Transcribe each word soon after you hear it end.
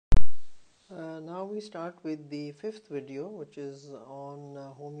Now we start with the fifth video, which is on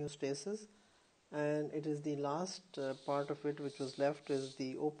homeostasis, and it is the last part of it which was left is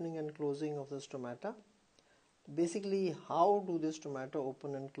the opening and closing of the stomata. Basically, how do the stomata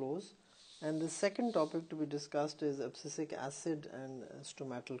open and close? And the second topic to be discussed is abscisic acid and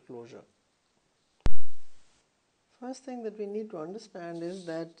stomatal closure. First thing that we need to understand is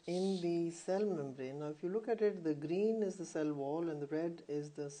that in the cell membrane, now if you look at it, the green is the cell wall and the red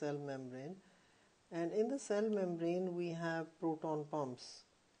is the cell membrane. And in the cell membrane, we have proton pumps.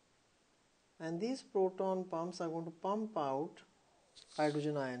 And these proton pumps are going to pump out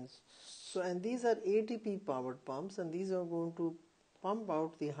hydrogen ions. So, and these are ATP powered pumps, and these are going to pump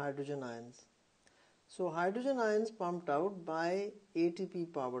out the hydrogen ions. So, hydrogen ions pumped out by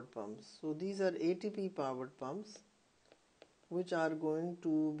ATP powered pumps. So, these are ATP powered pumps which are going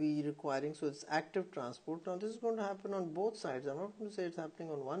to be requiring, so it's active transport. Now, this is going to happen on both sides. I'm not going to say it's happening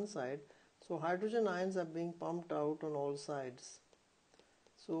on one side. So, hydrogen ions are being pumped out on all sides.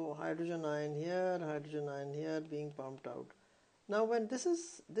 So, hydrogen ion here being pumped out. Now, when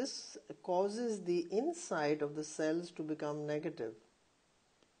this causes the inside of the cells to become negative.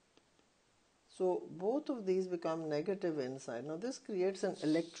 So, both of these become negative inside. Now, this creates an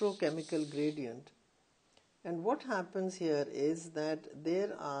electrochemical gradient. And what happens here is that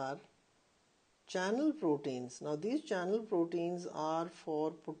there are channel proteins. Now, these channel proteins are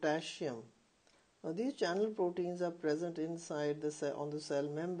for potassium. Now, these channel proteins are present inside the cell, on the cell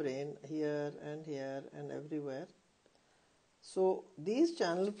membrane here and everywhere. So, these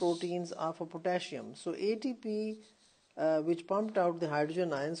channel proteins are for potassium. So, ATP which pumped out the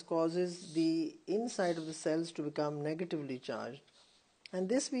hydrogen ions causes the inside of the cells to become negatively charged. And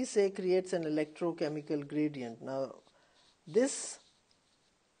this we say creates an electrochemical gradient. Now, this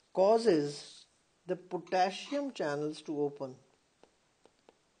causes the potassium channels to open.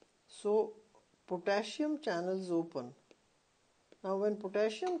 So, potassium channels open. Now, when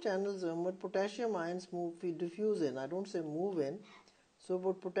potassium channels open, potassium ions diffuse in. I don't say move in. So,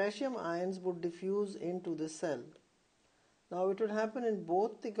 but potassium ions would diffuse into the cell. Now, it would happen in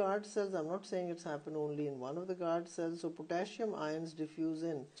both the guard cells. I'm not saying it's happened only in one of the guard cells. So, potassium ions diffuse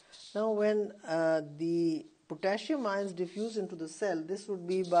in. Now, when the potassium ions diffuse into the cell, this would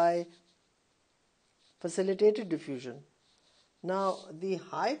be by facilitated diffusion. Now, the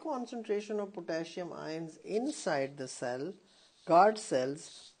high concentration of potassium ions inside the cell, guard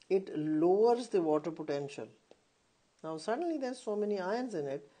cells, it lowers the water potential. Now, suddenly there's so many ions in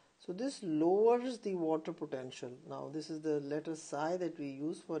it. So, this lowers the water potential. Now, this is the letter psi that we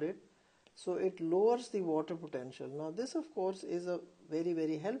use for it. So, it lowers the water potential. Now, this of course is a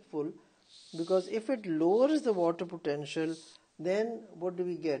very helpful, because if it lowers the water potential, then what do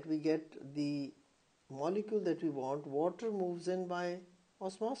we get? We get the molecule that we want. Water moves in by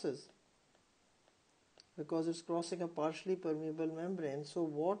osmosis because it's crossing a partially permeable membrane. So,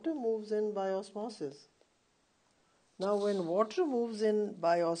 water moves in by osmosis. Now, when water moves in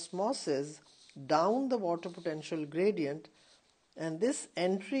by osmosis down the water potential gradient, and this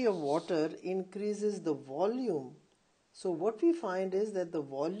entry of water increases the volume. So, what we find is that the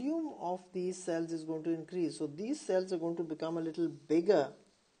volume of these cells is going to increase. So, these cells are going to become a little bigger.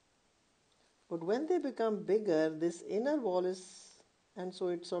 But when they become bigger, this inner wall is, and so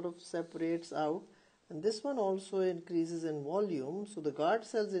it sort of separates out. And this one also increases in volume. So, the guard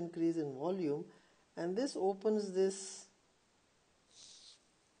cells increase in volume. And this opens this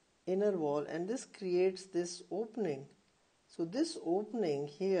inner wall, and this creates this opening. So, this opening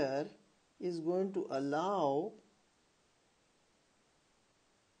here is going to allow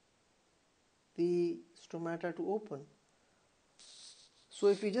the stomata to open. So,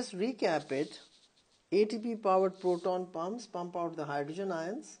 if we just recap it, ATP powered proton pumps pump out the hydrogen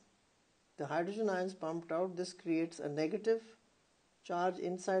ions. The hydrogen ions pumped out, this creates a negative charge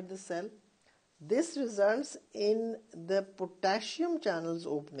inside the cell. This results in the potassium channels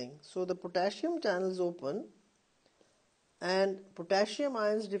opening. So, the potassium channels open and potassium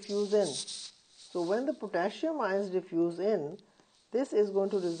ions diffuse in. So, when the potassium ions diffuse in, this is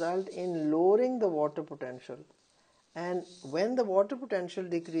going to result in lowering the water potential. And when the water potential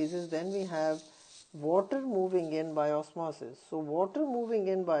decreases, then we have water moving in by osmosis. So, water moving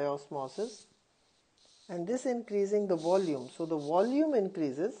in by osmosis, and this increasing the volume. So, the volume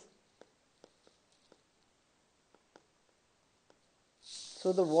increases.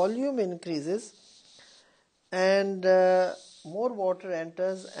 So, the volume increases and more water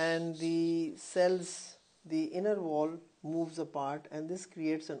enters, and the cells, the inner wall moves apart, and this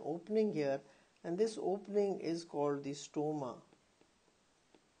creates an opening here, and this opening is called the stoma.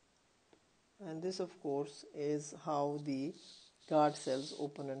 And this of course is how the guard cells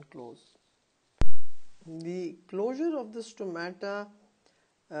open and close. The closure of the stomata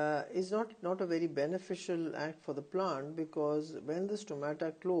is not a very beneficial act for the plant, because when the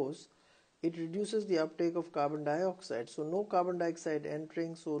stomata close, it reduces the uptake of carbon dioxide. So no carbon dioxide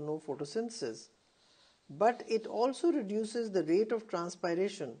entering, so no photosynthesis. But it also reduces the rate of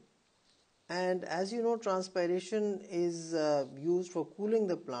transpiration. And as you know, transpiration is used for cooling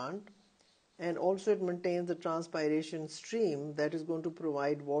the plant, and also it maintains the transpiration stream that is going to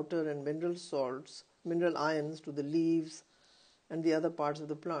provide water and mineral salts, mineral ions to the leaves and the other parts of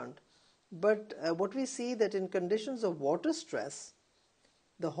the plant. But what we see that in conditions of water stress,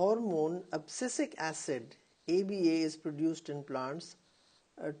 the hormone abscisic acid, ABA, is produced in plants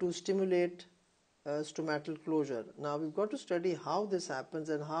to stimulate stomatal closure. Now we've got to study how this happens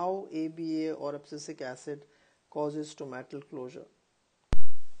and how ABA or abscisic acid causes stomatal closure.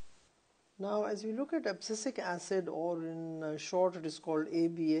 Now as we look at abscisic acid, or in short it is called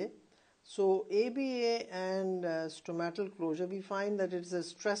ABA, so ABA and stomatal closure, we find that it's a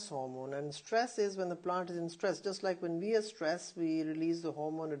stress hormone, and stress is when the plant is in stress. Just like when we are stressed, we release the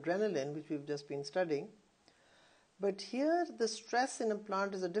hormone adrenaline, which we've just been studying. But here the stress in a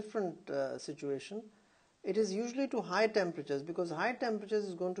plant is a different situation. It is usually to high temperatures, because high temperatures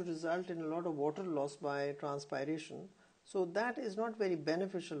is going to result in a lot of water loss by transpiration. So that is not very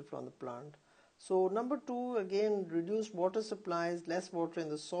beneficial from the plant. So number two, again, reduced water supplies, less water in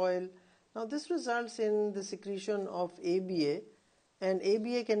the soil. Now this results in the secretion of ABA, and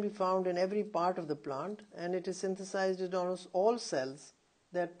ABA can be found in every part of the plant, and it is synthesized in almost all cells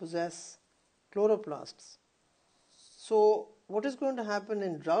that possess chloroplasts. So what is going to happen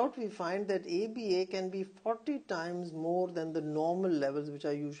in drought? We find that ABA can be 40 times more than the normal levels which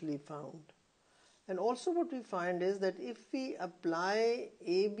are usually found. And also what we find is that if we apply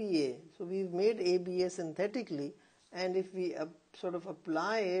ABA, so we've made ABA synthetically, and if we sort of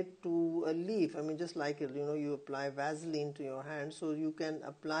apply it to a leaf, I mean just like you apply Vaseline to your hand, so you can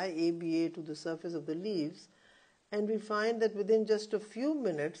apply ABA to the surface of the leaves, and we find that within just a few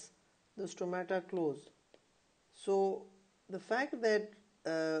minutes the stomata close. So the fact that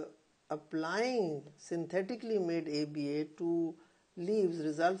applying synthetically made ABA to leaves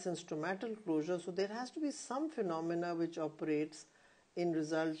results in stomatal closure, so there has to be some phenomena which operates in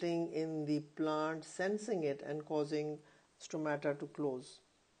resulting in the plant sensing it and causing stomata to close.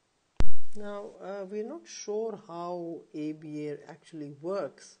 Now we're not sure how ABA actually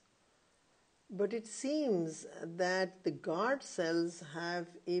works, but it seems that the guard cells have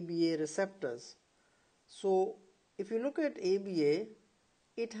ABA receptors. So if you look at ABA,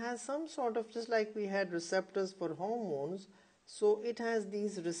 it has some sort of, just like we had receptors for hormones, so it has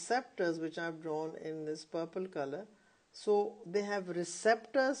these receptors which I've drawn in this purple color. So they have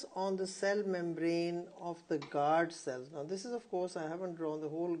receptors on the cell membrane of the guard cells. Now this is, of course, I haven't drawn the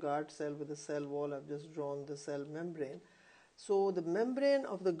whole guard cell with the cell wall, I've just drawn the cell membrane. So the membrane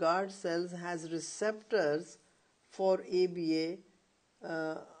of the guard cells has receptors for ABA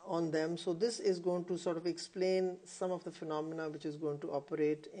on them. So this is going to sort of explain some of the phenomena which is going to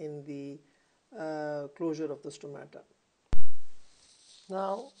operate in the closure of the stomata.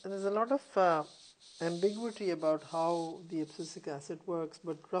 Now there's a lot of ambiguity about how the abscisic acid works,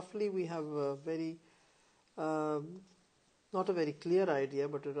 but roughly we have a very not a very clear idea,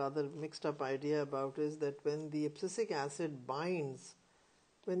 but a rather mixed up idea about is that when the abscisic acid binds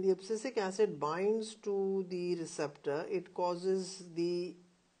to the receptor, it causes the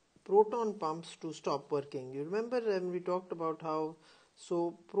proton pumps to stop working. You remember when we talked about how,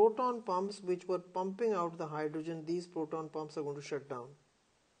 so proton pumps which were pumping out the hydrogen, these proton pumps are going to shut down.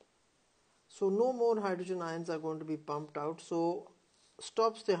 So no more hydrogen ions are going to be pumped out, so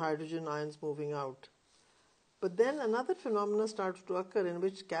stops the hydrogen ions moving out. But then another phenomenon starts to occur in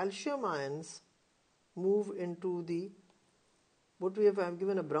which calcium ions move into the, what we have, I have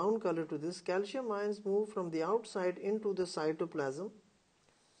given a brown color to this, calcium ions move from the outside into the cytoplasm,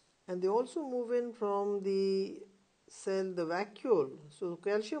 and they also move in from the cell, the vacuole. So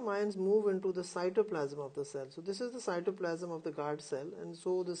calcium ions move into the cytoplasm of the cell. So this is the cytoplasm of the guard cell, and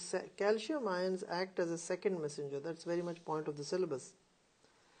so the calcium ions act as a second messenger. That's very much point of the syllabus.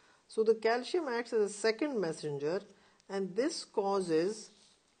 So the calcium acts as a second messenger, and this causes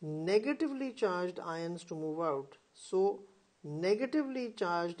negatively charged ions to move out. So negatively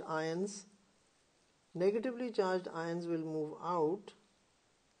charged ions will move out.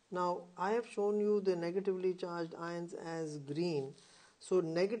 Now I have shown you the negatively charged ions as green. So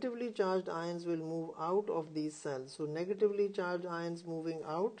negatively charged ions will move out of these cells. So negatively charged ions moving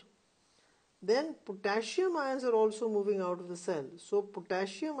out. Then potassium ions are also moving out of the cell. So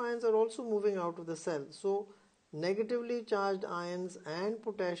potassium ions are also moving out of the cell. So negatively charged ions and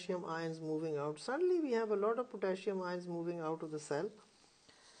potassium ions moving out. Suddenly we have a lot of potassium ions moving out of the cell.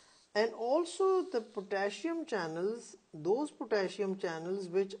 And also the potassium channels, those potassium channels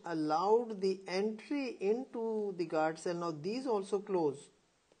which allowed the entry into the guard cell, now these also close.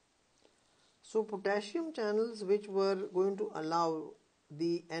 So potassium channels which were going to allow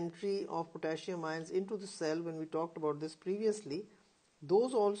the entry of potassium ions into the cell, when we talked about this previously,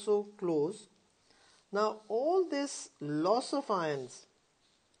 those also close. Now all this loss of ions,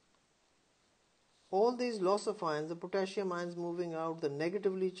 all these loss of ions, the potassium ions moving out, the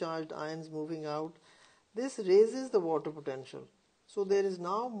negatively charged ions moving out, this raises the water potential. So there is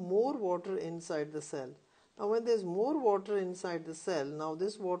now more water inside the cell. Now when there is more water inside the cell, now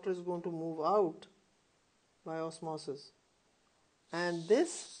this water is going to move out by osmosis. And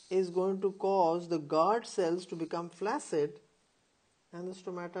this is going to cause the guard cells to become flaccid and the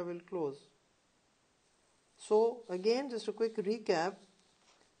stomata will close. So again, just a quick recap.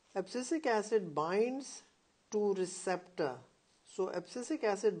 Abscisic acid binds to receptor. So abscisic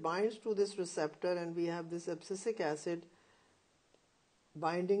acid binds to this receptor and we have this abscisic acid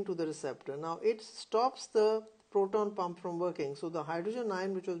binding to the receptor. Now it stops the proton pump from working. So the hydrogen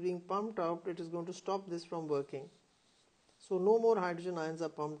ion which was being pumped out, it is going to stop this from working. So no more hydrogen ions are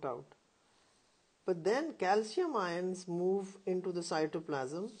pumped out. But then calcium ions move into the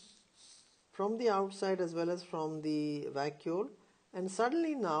cytoplasm from the outside as well as from the vacuole. And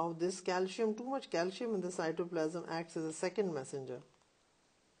suddenly now this calcium, too much calcium in the cytoplasm acts as a second messenger.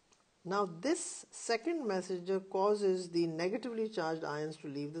 Now this second messenger causes the negatively charged ions to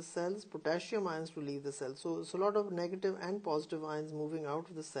leave the cells, potassium ions to leave the cell. So it's a lot of negative and positive ions moving out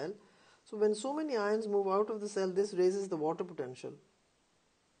of the cell. So when so many ions move out of the cell, this raises the water potential.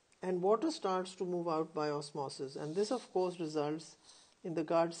 And water starts to move out by osmosis. And this of course results in the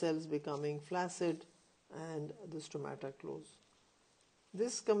guard cells becoming flaccid and the stomata close.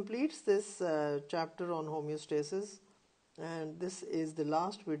 This completes this chapter on homeostasis, and this is the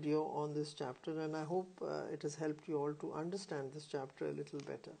last video on this chapter, and I hope it has helped you all to understand this chapter a little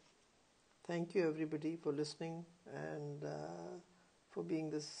better. Thank you everybody for listening and for being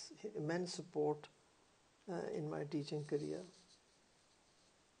this immense support in my teaching career.